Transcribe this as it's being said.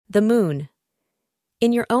The Moon.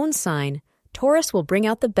 In your own sign, Taurus will bring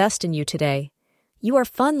out the best in you today. You are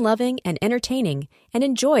fun-loving and entertaining and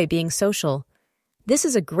enjoy being social. This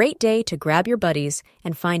is a great day to grab your buddies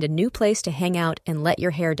and find a new place to hang out and let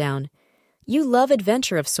your hair down. You love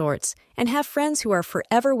adventure of sorts and have friends who are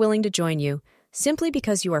forever willing to join you, simply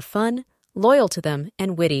because you are fun, loyal to them,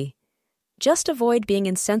 and witty. Just avoid being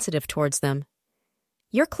insensitive towards them.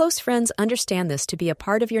 Your close friends understand this to be a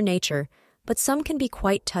part of your nature, but some can be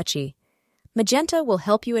quite touchy. Magenta will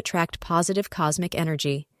help you attract positive cosmic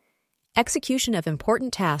energy. Execution of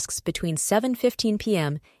important tasks between 7:15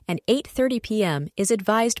 p.m. and 8:30 p.m. is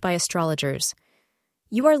advised by astrologers.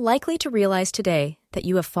 You are likely to realize today that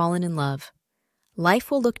you have fallen in love. Life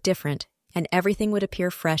will look different, and everything would appear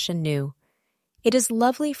fresh and new. It is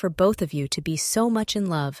lovely for both of you to be so much in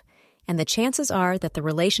love, and the chances are that the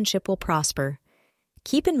relationship will prosper.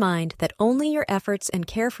 Keep in mind that only your efforts and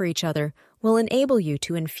care for each other will enable you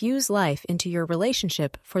to infuse life into your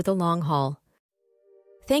relationship for the long haul.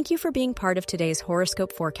 Thank you for being part of today's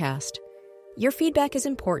horoscope forecast. Your feedback is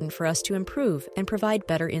important for us to improve and provide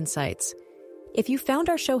better insights. If you found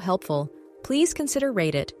our show helpful, please consider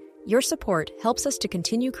rate it. Your support helps us to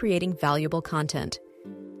continue creating valuable content.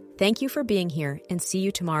 Thank you for being here, and see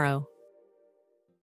you tomorrow.